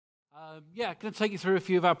Yeah, going to take you through a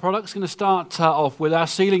few of our products. Going to start off with our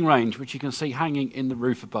ceiling range, which you can see hanging in the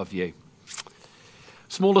roof above you.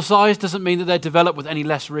 Smaller size doesn't mean that they're developed with any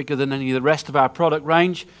less rigor than any of the rest of our product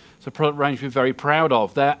range. It's a product range we're very proud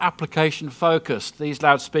of. They're application focused. These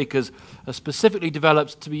loudspeakers are specifically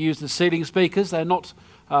developed to be used as ceiling speakers. They're not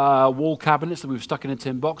wall cabinets that we've stuck in a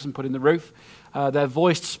tin box and put in the roof. They're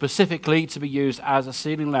voiced specifically to be used as a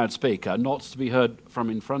ceiling loudspeaker, not to be heard from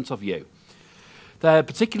in front of you. They're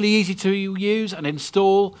particularly easy to use and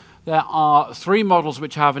install. There are 3 models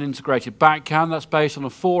which have an integrated back cam. That's based on a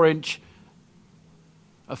 4-inch,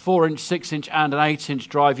 6-inch and an 8-inch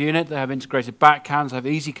drive unit. They have integrated back cams, have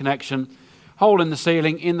easy connection, hole in the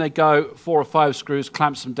ceiling, in they go, 4 or 5 screws,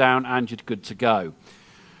 clamps them down, and you're good to go.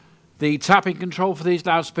 The tapping control for these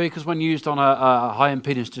loudspeakers when used on a high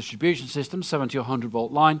impedance distribution system, 70 or 100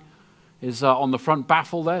 volt line, is on the front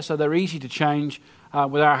baffle there, so they're easy to change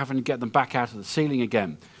without having to get them back out of the ceiling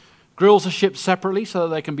again. Grills are shipped separately so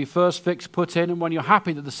that they can be first fixed, put in, and when you're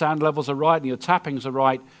happy that the sound levels are right and your tappings are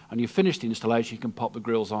right and you've finished the installation, you can pop the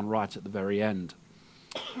grills on right at the very end.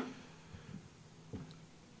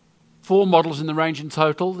 4 models in the range in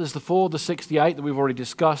total. There's the 4, the 6, the 8 that we've already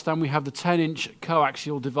discussed, and we have the 10-inch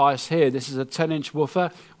coaxial device here. This is a 10-inch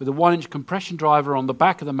woofer with a 1-inch compression driver on the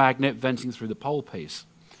back of the magnet venting through the pole piece.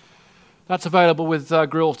 That's available with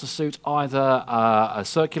grills to suit either a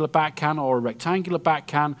circular back can or a rectangular back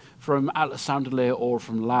can from Atlas Soundelier or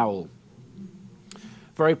from Lowell.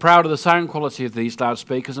 Very proud of the sound quality of these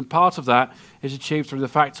loudspeakers, and part of that is achieved through the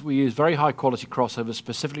fact that we use very high quality crossovers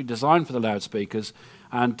specifically designed for the loudspeakers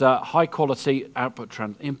and high quality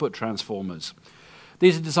input transformers.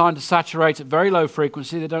 These are designed to saturate at very low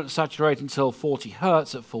frequency. They don't saturate until 40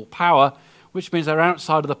 Hertz at full power, which means they're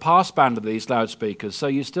outside of the passband of these loudspeakers, so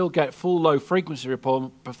you still get full low frequency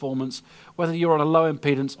performance whether you're on a low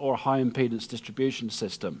impedance or a high impedance distribution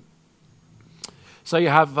system. So you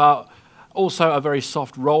have also a very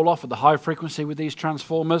soft roll-off at the high frequency with these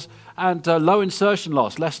transformers, and low insertion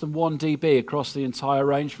loss, less than 1 dB across the entire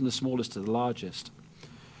range from the smallest to the largest.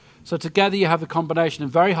 So together you have a combination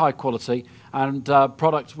of very high quality and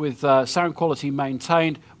product with sound quality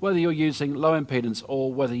maintained, whether you're using low impedance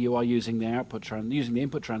or whether you are using the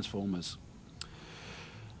input transformers.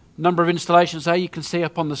 Number of installations there you can see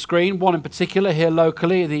up on the screen. One in particular here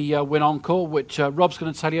locally, the Win Encore, which Rob's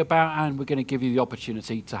going to tell you about, and we're going to give you the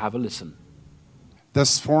opportunity to have a listen.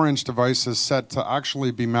 This 4-inch device is set to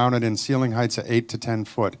actually be mounted in ceiling heights of 8 to 10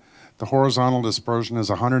 foot. The horizontal dispersion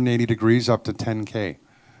is 180 degrees up to 10K.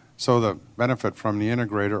 So the benefit from the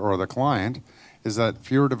integrator or the client is that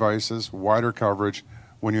fewer devices, wider coverage.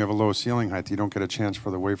 When you have a low ceiling height, you don't get a chance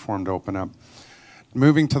for the waveform to open up.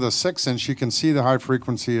 Moving to the 6-inch, you can see the high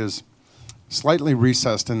frequency is slightly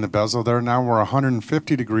recessed in the bezel there. Now we're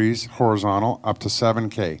 150 degrees horizontal up to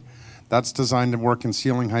 7K. That's designed to work in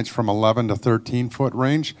ceiling heights from 11 to 13 foot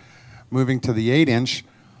range. Moving to the 8-inch,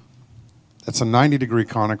 it's a 90-degree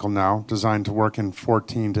conical now, designed to work in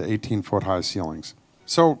 14 to 18 foot high ceilings.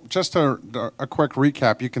 So just a quick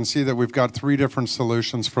recap, you can see that we've got 3 different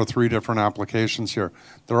solutions for 3 different applications here.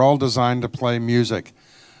 They're all designed to play music.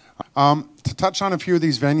 To touch on a few of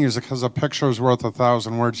these venues, because a picture is worth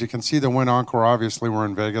 1,000 words, you can see the Win Encore, obviously we're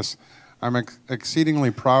in Vegas. I'm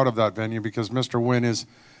exceedingly proud of that venue because Mr. Win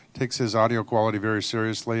takes his audio quality very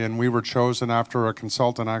seriously, and we were chosen after a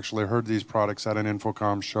consultant actually heard these products at an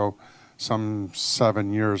InfoComm show some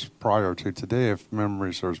 7 years prior to today, if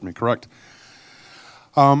memory serves me correct.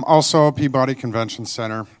 Also, Peabody Convention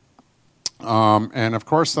Center. And of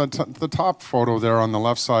course, the top photo there on the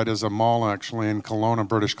left side is a mall actually in Kelowna,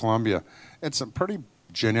 British Columbia. It's a pretty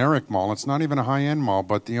generic mall. It's not even a high-end mall,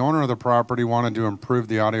 but the owner of the property wanted to improve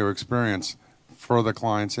the audio experience for the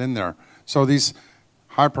clients in there. So these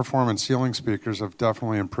high-performance ceiling speakers have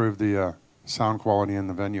definitely improved the sound quality in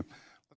the venue.